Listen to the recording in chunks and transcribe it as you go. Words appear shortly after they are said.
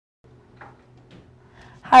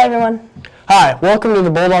Hi, everyone. Hi, welcome to the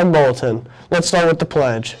Bulldog Bulletin. Let's start with the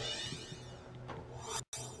pledge.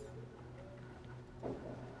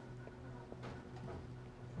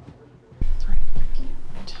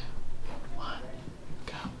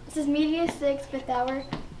 This is Media 6, 5th hour.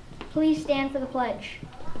 Please stand for the pledge.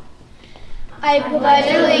 I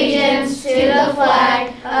pledge allegiance to the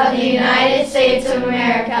flag of the United States of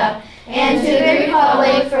America and to the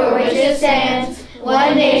republic for which it stands,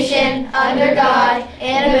 one nation, under God,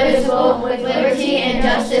 indivisible, with liberty and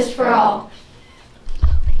justice for all.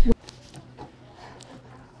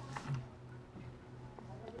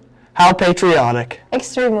 How patriotic.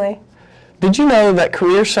 Extremely. Did you know that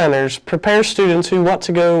career centers prepare students who want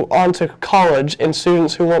to go on to college and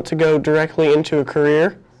students who want to go directly into a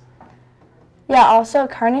career? Yeah, also,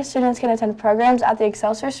 Kearney students can attend programs at the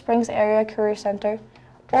Excelsior Springs Area Career Center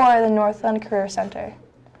or the Northland Career Center.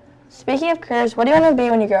 Speaking of careers, what do you want to be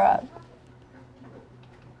when you grow up?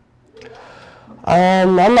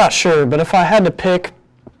 I'm not sure, but if I had to pick,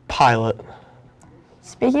 pilot.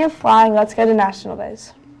 Speaking of flying, let's go to National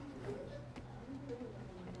Days.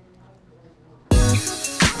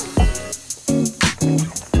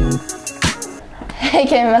 Hey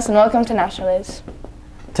KMS, and welcome to National Days.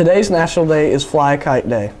 Today's National Day is Fly a Kite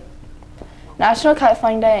Day. National Kite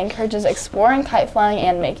Flying Day encourages exploring kite flying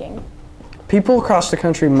and making. People across the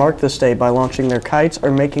country mark this day by launching their kites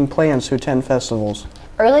or making plans to attend festivals.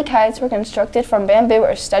 Early kites were constructed from bamboo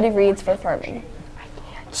or studded reeds for farming.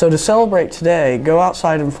 So to celebrate today, go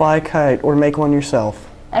outside and fly a kite or make one yourself.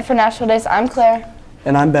 And for National Days, I'm Claire.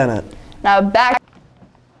 And I'm Bennett. Now back.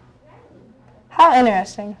 How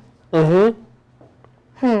interesting. I'm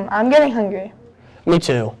getting hungry. Me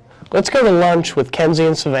too. Let's go to lunch with Kenzie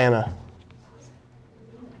and Savannah.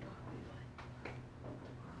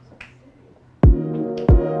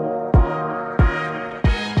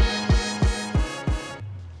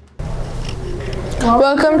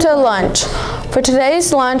 Welcome to lunch. For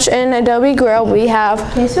today's lunch in Adobe Grill, we have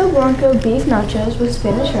Queso Blanco beef nachos with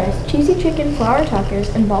Spanish rice, cheesy chicken flour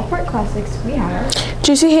tacos, and ballpark classics. We have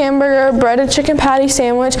juicy hamburger, breaded chicken patty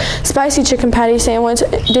sandwich, spicy chicken patty sandwich.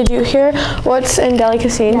 Did you hear what's in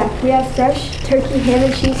delicacy? we have fresh turkey ham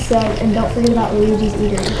and cheese sub, and don't forget about Luigi's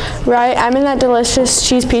Eatery. Right, I'm in that delicious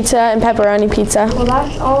cheese pizza and pepperoni pizza. Well,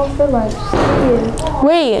 that's all for lunch. See you.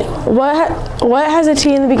 Wait, what has a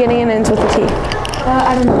T in the beginning and ends with a T?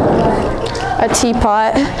 I don't know. A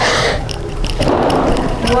teapot.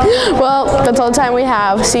 Well, that's all the time we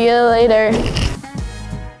have. See you later.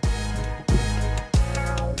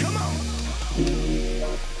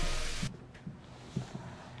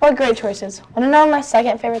 What great choices. Want to know what my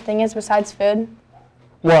second favorite thing is besides food?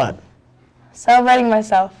 What? Celebrating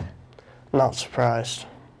myself. Not surprised.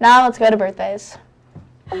 Now let's go to birthdays.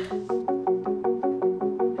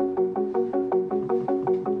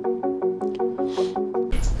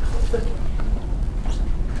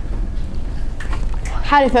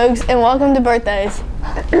 Howdy folks, and welcome to birthdays.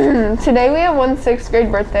 Today we have one 6th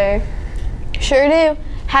grade birthday. Sure do.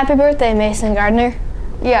 Happy birthday, Mason Gardner.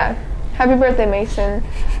 Yeah, happy birthday, Mason.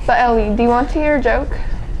 But Ellie, do you want to hear a joke?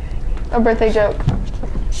 A birthday joke?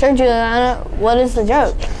 Sure, Juliana. What is the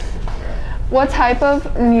joke? What type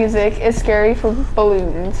of music is scary for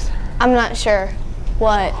balloons? I'm not sure.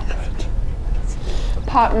 What?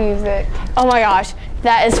 Pop music. Oh my gosh,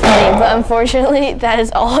 that is funny, but unfortunately, that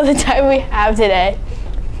is all the time we have today.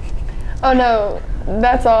 Oh no,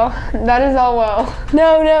 that's all. That is all well.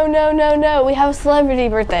 No. We have celebrity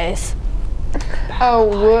birthdays. Oh,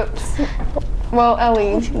 whoops. Well,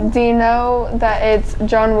 Ellie, do you know that it's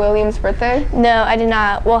John Williams' birthday? No, I did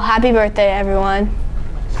not. Well, happy birthday, everyone.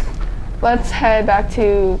 Let's head back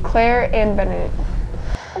to Claire and Bennett.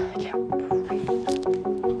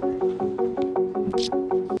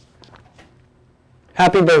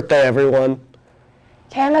 Happy birthday, everyone.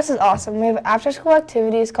 KMS is awesome. We have after-school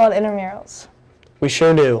activities called intramurals. We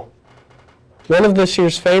sure do. One of this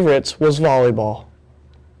year's favorites was volleyball.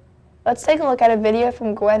 Let's take a look at a video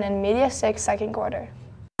from Gwen in Media 6 second quarter.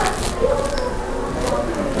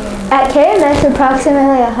 At KMS,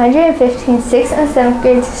 approximately 115 6th and 7th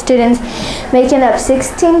grade students making up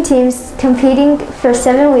 16 teams competing for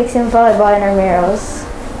 7 weeks in volleyball intramurals.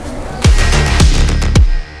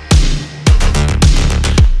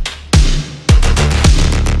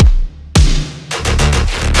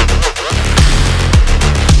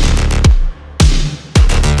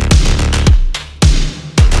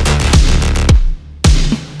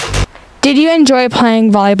 Did you enjoy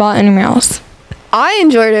playing volleyball intramurals? I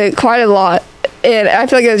enjoyed it quite a lot, and I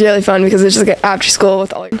feel like it was really fun because it's just like after school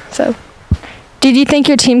with all. So, did you think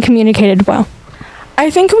your team communicated well?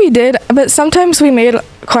 I think we did, but sometimes we made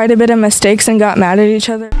quite a bit of mistakes and got mad at each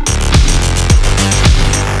other?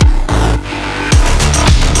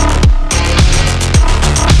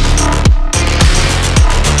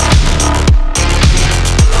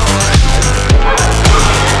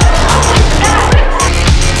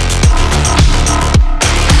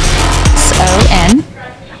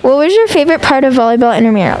 What was your favorite part of volleyball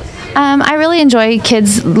intramurals? I really enjoy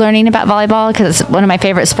kids learning about volleyball because it's one of my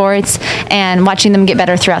favorite sports and watching them get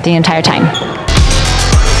better throughout the entire time.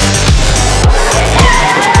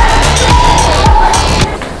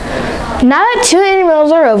 Now that 2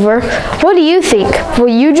 intramurals are over, what do you think? Will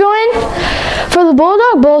you join? For the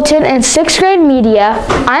Bulldog Bulletin and 6th grade media,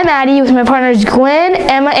 I'm Addie with my partners Gwen,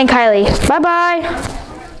 Emma, and Kylie. Bye-bye.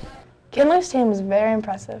 Kindler's team was very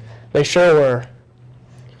impressive. They sure were.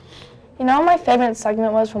 You know what my favorite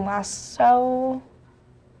segment was from last show?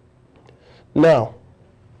 No.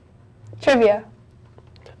 Trivia.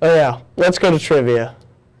 Oh yeah, let's go to trivia.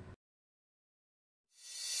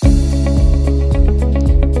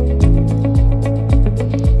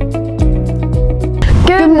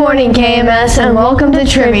 Good morning, KMS, and welcome to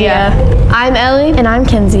Trivia. I'm Ellie. And I'm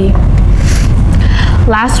Kenzie.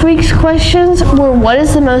 Last week's questions were, what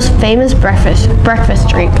is the most famous breakfast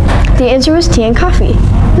drink? The answer was tea and coffee.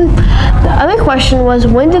 The other question was,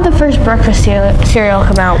 when did the first breakfast cereal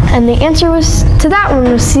come out? And the answer to that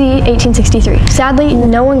one was C, 1863. Sadly,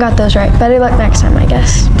 no one got those right. Better luck next time, I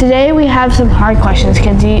guess. Today we have some hard questions,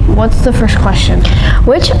 Kenzie. What's the first question?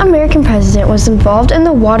 Which American president was involved in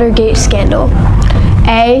the Watergate scandal?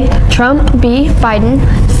 A, Trump, B, Biden,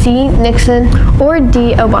 C, Nixon, or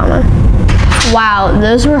D, Obama? Wow,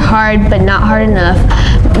 those were hard, but not hard enough.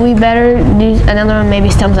 We better do another one, maybe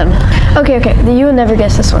stump them. Okay, you will never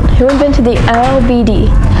guess this one. Who invented the LBD?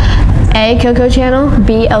 A, Coco Channel,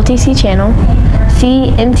 B, LTC Channel,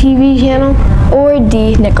 C, MTV Channel, or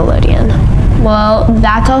D, Nickelodeon? Well,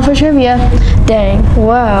 that's all for trivia. Dang,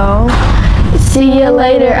 well, see you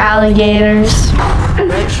later, alligators.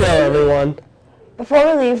 Great show, everyone. Before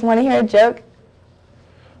we leave, want to hear a joke?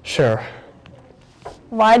 Sure.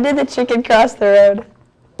 Why did the chicken cross the road?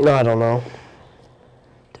 I don't know.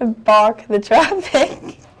 To balk the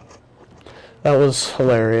traffic. That was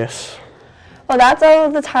hilarious. Well, that's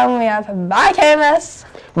all the time we have. Bye, KMS.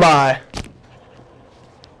 Bye.